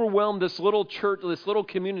they overwhelmed this little church, this little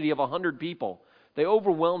community of 100 people. They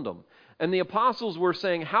overwhelmed them. And the apostles were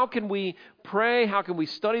saying, how can we pray? How can we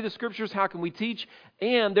study the Scriptures? How can we teach?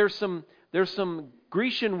 And there's some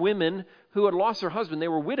Grecian women who had lost their husband. They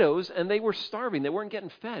were widows and they were starving. They weren't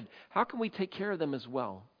getting fed. How can we take care of them as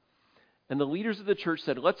well? And the leaders of the church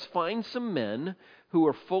said, let's find some men who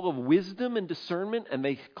are full of wisdom and discernment, and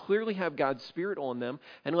they clearly have God's Spirit on them,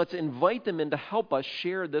 and let's invite them in to help us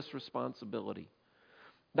share this responsibility.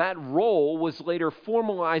 That role was later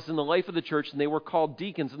formalized in the life of the church, and they were called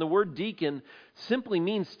deacons. And the word deacon simply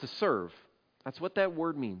means to serve. That's what that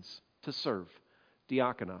word means, to serve,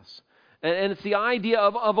 diakonos. And it's the idea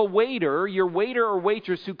of a waiter, your waiter or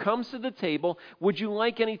waitress who comes to the table. Would you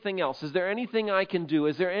like anything else? Is there anything I can do?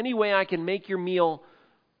 Is there any way I can make your meal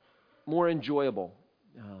more enjoyable?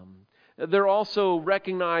 They're also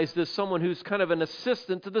recognized as someone who's kind of an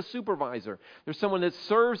assistant to the supervisor. There's someone that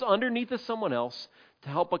serves underneath of someone else to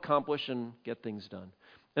help accomplish and get things done.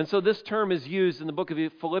 And so this term is used in the book of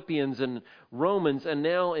Philippians and Romans and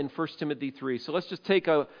now in 1 Timothy 3. So let's just take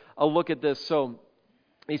a look at this. So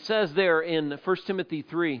he says there in 1 Timothy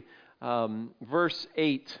 3, verse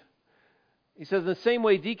 8, he says, in the same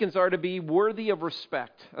way, deacons are to be worthy of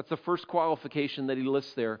respect. That's the first qualification that he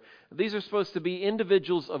lists there. These are supposed to be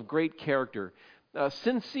individuals of great character,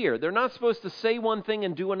 sincere. They're not supposed to say one thing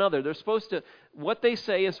and do another. They're supposed to, what they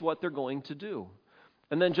say is what they're going to do.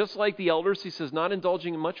 And then just like the elders, he says, not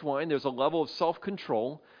indulging in much wine, there's a level of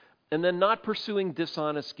self-control, and then not pursuing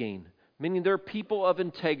dishonest gain, meaning they're people of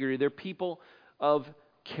integrity, they're people of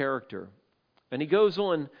character. And he goes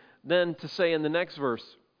on then to say in the next verse,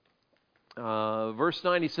 verse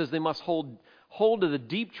 9, he says they must hold to the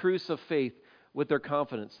deep truths of faith with their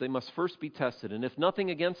confidence. They must first be tested, and if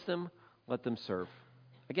nothing against them, let them serve.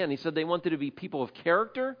 Again, he said they wanted to be people of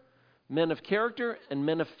character, men of character, and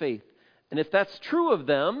men of faith. And if that's true of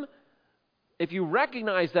them, if you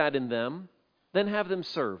recognize that in them, then have them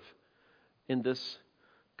serve in this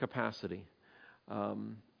capacity.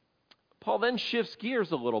 Paul then shifts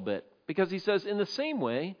gears a little bit because he says, in the same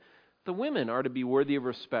way, the women are to be worthy of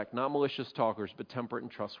respect, not malicious talkers, but temperate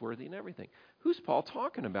and trustworthy in everything. Who's Paul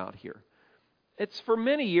talking about here? It's for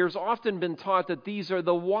many years often been taught that these are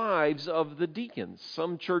the wives of the deacons.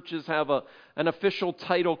 Some churches have an official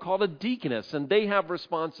title called a deaconess, and they have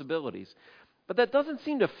responsibilities. But that doesn't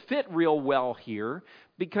seem to fit real well here,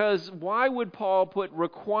 because why would Paul put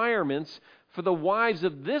requirements for the wives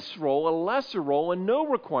of this role, a lesser role, and no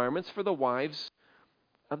requirements for the wives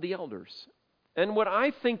of the elders? And what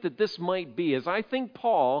I think that this might be is I think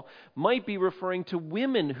Paul might be referring to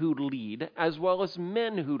women who lead as well as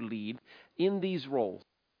men who lead in these roles.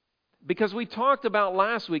 Because we talked about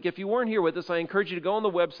last week, if you weren't here with us, I encourage you to go on the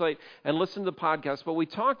website and listen to the podcast, but we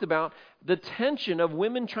talked about the tension of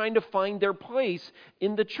women trying to find their place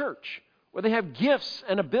in the church, where they have gifts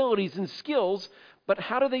and abilities and skills, but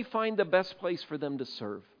how do they find the best place for them to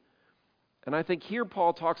serve? And I think here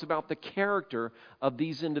Paul talks about the character of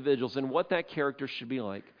these individuals and what that character should be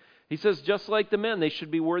like. He says, just like the men, they should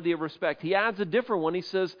be worthy of respect. He adds a different one. He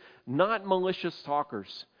says, not malicious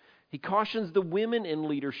talkers. He cautions the women in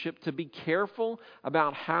leadership to be careful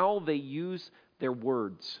about how they use their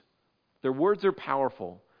words. Their words are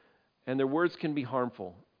powerful, and their words can be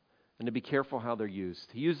harmful, and to be careful how they're used.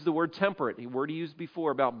 He uses the word temperate, a word he used before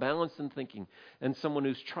about balance in thinking, and someone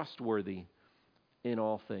who's trustworthy in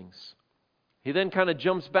all things. He then kind of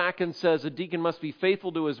jumps back and says a deacon must be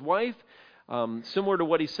faithful to his wife, similar to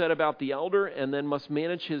what he said about the elder, and then must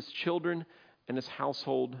manage his children and his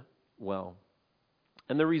household well.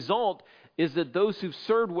 And the result is that those who've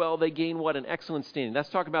served well, they gain what? An excellent standing. That's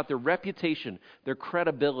talking about their reputation, their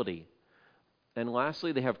credibility. And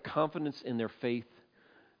lastly, they have confidence in their faith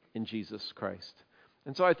in Jesus Christ.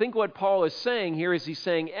 And so I think what Paul is saying here is he's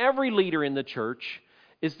saying every leader in the church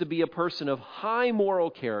is to be a person of high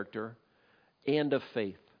moral character and of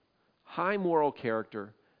faith. High moral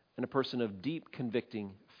character and a person of deep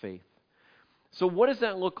convicting faith. So what does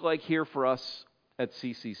that look like here for us at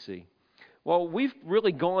CCC? Well, we've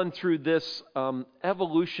really gone through this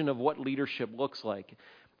evolution of what leadership looks like.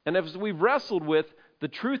 And as we've wrestled with the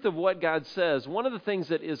truth of what God says, one of the things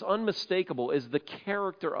that is unmistakable is the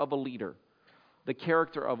character of a leader. The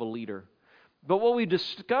character of a leader. But what we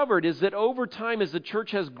discovered is that over time, as the church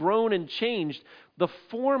has grown and changed, the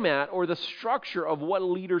format or the structure of what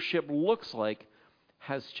leadership looks like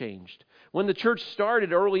has changed. When the church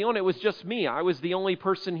started early on, it was just me. I was the only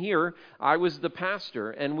person here. I was the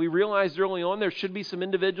pastor. And we realized early on there should be some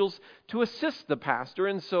individuals to assist the pastor.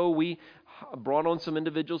 And so we brought on some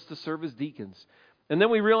individuals to serve as deacons. And then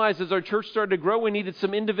we realized as our church started to grow, we needed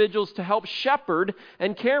some individuals to help shepherd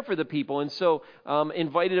and care for the people. And so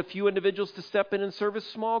invited a few individuals to step in and serve as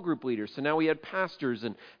small group leaders. So now we had pastors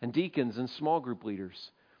and deacons and small group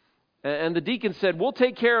leaders. And the deacon said, we'll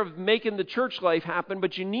take care of making the church life happen,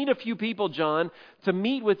 but you need a few people, John, to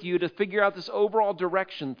meet with you to figure out this overall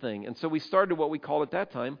direction thing. And so we started what we called at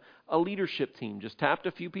that time a leadership team. Just tapped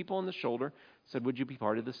a few people on the shoulder, said, would you be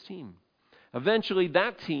part of this team? Eventually,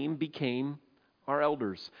 that team became our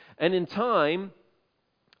elders. And in time,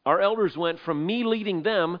 our elders went from me leading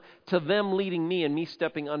them to them leading me and me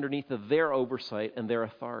stepping underneath of their oversight and their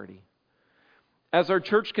authority. As our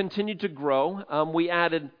church continued to grow, we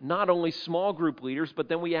added not only small group leaders, but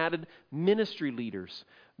then we added ministry leaders,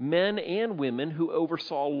 men and women who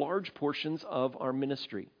oversaw large portions of our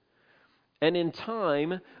ministry. And in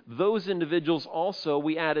time, those individuals also,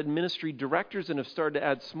 we added ministry directors and have started to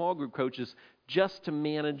add small group coaches just to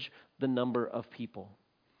manage the number of people.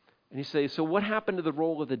 And you say, so what happened to the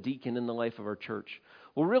role of the deacon in the life of our church?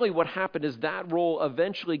 Well, really what happened is that role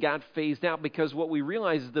eventually got phased out because what we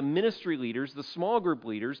realized is the ministry leaders, the small group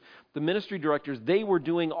leaders, the ministry directors, they were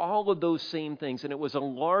doing all of those same things, and it was a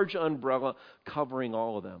large umbrella covering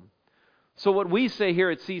all of them. So what we say here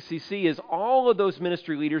at CCC is all of those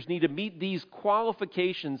ministry leaders need to meet these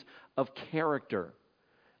qualifications of character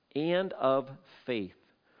and of faith.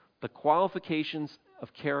 The qualifications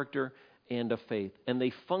of character and of faith. And they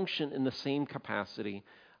function in the same capacity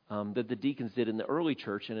that the deacons did in the early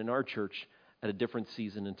church and in our church at a different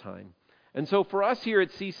season and time. And so for us here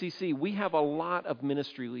at CCC, we have a lot of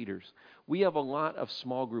ministry leaders. We have a lot of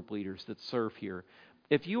small group leaders that serve here.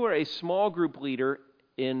 If you are a small group leader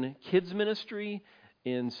in kids ministry,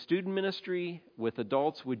 in student ministry, with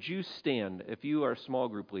adults, would you stand? If you are a small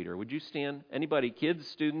group leader, would you stand? Anybody, kids,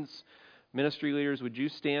 students, ministry leaders, would you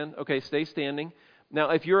stand? Okay, stay standing. Now,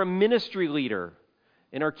 if you're a ministry leader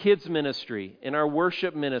in our kids ministry, in our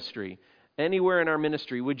worship ministry, anywhere in our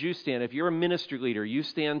ministry, would you stand? If you're a ministry leader, you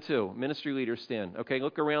stand too. Ministry leaders stand. Okay,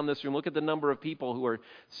 look around this room. Look at the number of people who are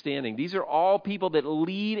standing. These are all people that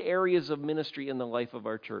lead areas of ministry in the life of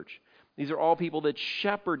our church. These are all people that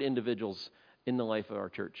shepherd individuals in the life of our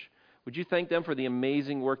church. Would you thank them for the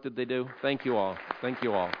amazing work that they do? Thank you all. Thank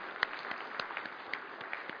you all.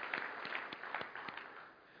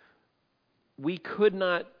 We could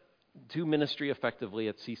not do ministry effectively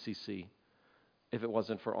at CCC if it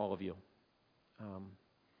wasn't for all of you.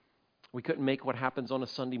 We couldn't make what happens on a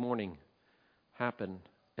Sunday morning happen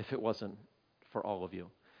if it wasn't for all of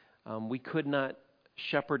you. We could not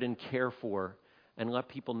shepherd and care for and let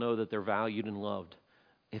people know that they're valued and loved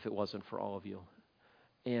if it wasn't for all of you.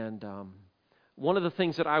 And one of the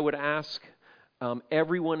things that I would ask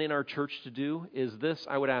everyone in our church to do is this.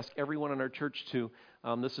 I would ask everyone in our church to,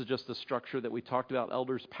 this is just the structure that we talked about,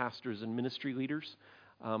 elders, pastors, and ministry leaders,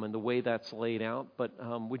 and the way that's laid out. But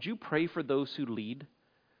would you pray for those who lead?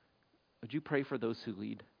 Would you pray for those who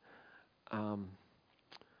lead?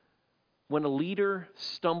 When a leader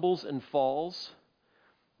stumbles and falls,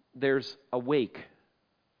 there's a wake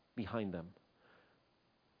behind them.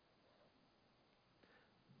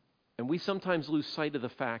 And we sometimes lose sight of the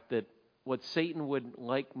fact that what Satan would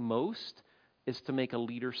like most is to make a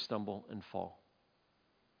leader stumble and fall.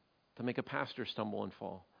 To make a pastor stumble and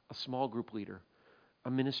fall. A small group leader.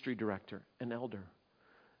 A ministry director. An elder.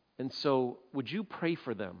 And so, would you pray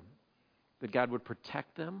for them? That God would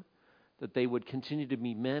protect them. That they would continue to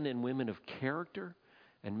be men and women of character.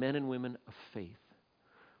 And men and women of faith.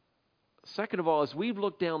 Second of all, as we've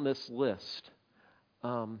looked down this list,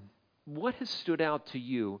 what has stood out to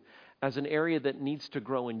you as an area that needs to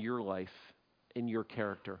grow in your life, in your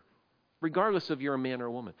character, regardless of you're a man or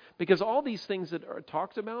a woman? Because all these things that are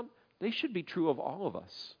talked about, they should be true of all of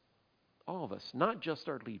us, not just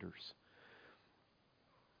our leaders.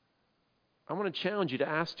 I want to challenge you to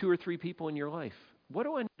ask 2 or 3 people in your life, what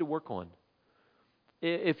do I need to work on?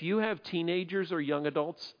 If you have teenagers or young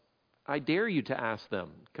adults, I dare you to ask them,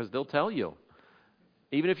 because they'll tell you.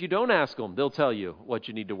 Even if you don't ask them, they'll tell you what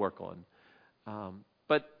you need to work on.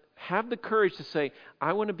 But have the courage to say,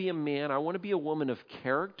 I want to be a man, I want to be a woman of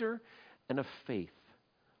character and of faith,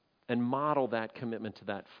 and model that commitment to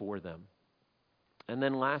that for them. And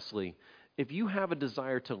then lastly, if you have a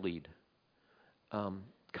desire to lead,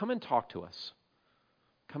 come and talk to us.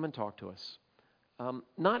 Come and talk to us.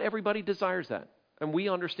 Not everybody desires that. And we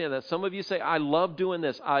understand that. Some of you say, I love doing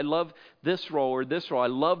this. I love this role or this role. I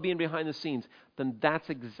love being behind the scenes. Then that's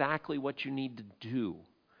exactly what you need to do.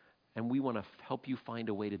 And we want to help you find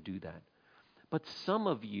a way to do that. But some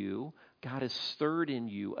of you, God has stirred in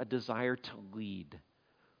you a desire to lead.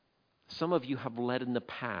 Some of you have led in the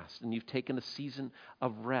past, and you've taken a season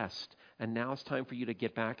of rest. And now it's time for you to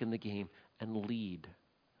get back in the game and lead.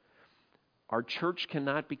 Our church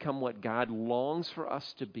cannot become what God longs for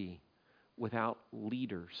us to be without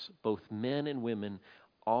leaders, both men and women,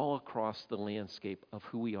 all across the landscape of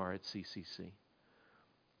who we are at CCC.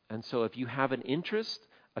 And so if you have an interest,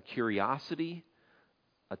 a curiosity,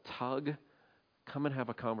 a tug, come and have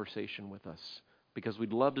a conversation with us, because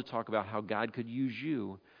we'd love to talk about how God could use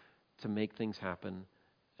you to make things happen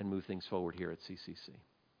and move things forward here at CCC.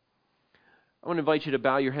 I want to invite you to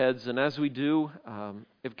bow your heads, and as we do,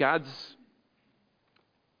 if God's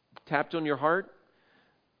tapped on your heart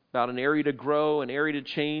about an area to grow, an area to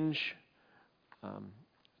change,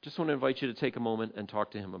 just want to invite you to take a moment and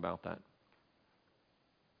talk to Him about that.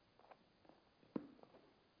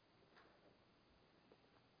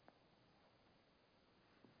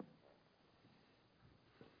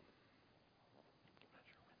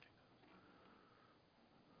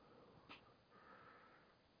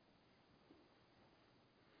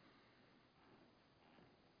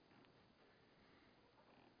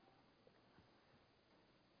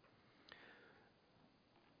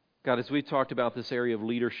 God, as we talked about this area of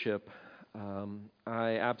leadership,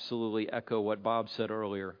 I absolutely echo what Bob said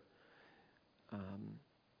earlier.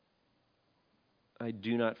 I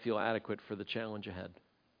do not feel adequate for the challenge ahead.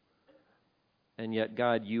 And yet,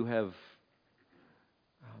 God, you have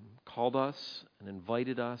called us and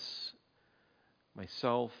invited us,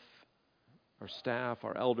 myself, our staff,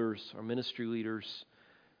 our elders, our ministry leaders,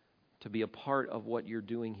 to be a part of what you're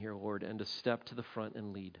doing here, Lord, and to step to the front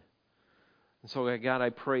and lead. And so, God,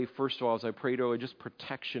 I pray, first of all, as I prayed earlier, just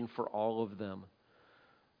protection for all of them.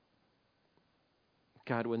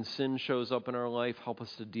 God, when sin shows up in our life, help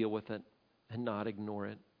us to deal with it and not ignore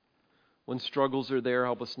it. When struggles are there,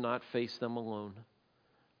 help us not face them alone.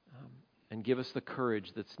 And give us the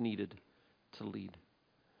courage that's needed to lead.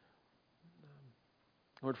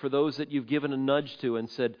 Lord, for those that you've given a nudge to and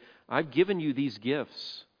said, I've given you these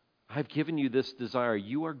gifts. I've given you this desire.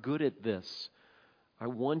 You are good at this. I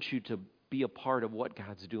want you to be a part of what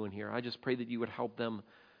God's doing here. I just pray that you would help them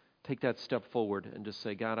take that step forward and just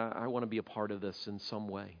say, God, I want to be a part of this in some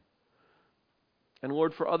way. And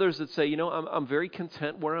Lord, for others that say, I'm very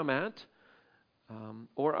content where I'm at,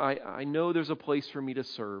 or I know there's a place for me to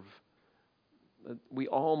serve. We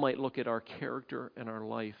all might look at our character and our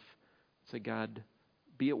life and say, God,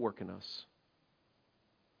 be at work in us.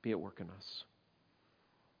 Be at work in us.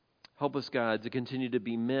 Help us, God, to continue to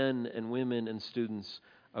be men and women and students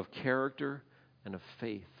of character and of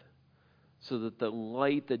faith, so that the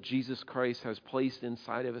light that Jesus Christ has placed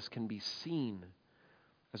inside of us can be seen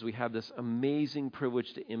as we have this amazing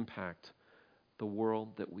privilege to impact the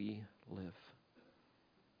world that we live.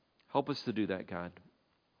 Help us to do that, God.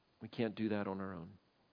 We can't do that on our own.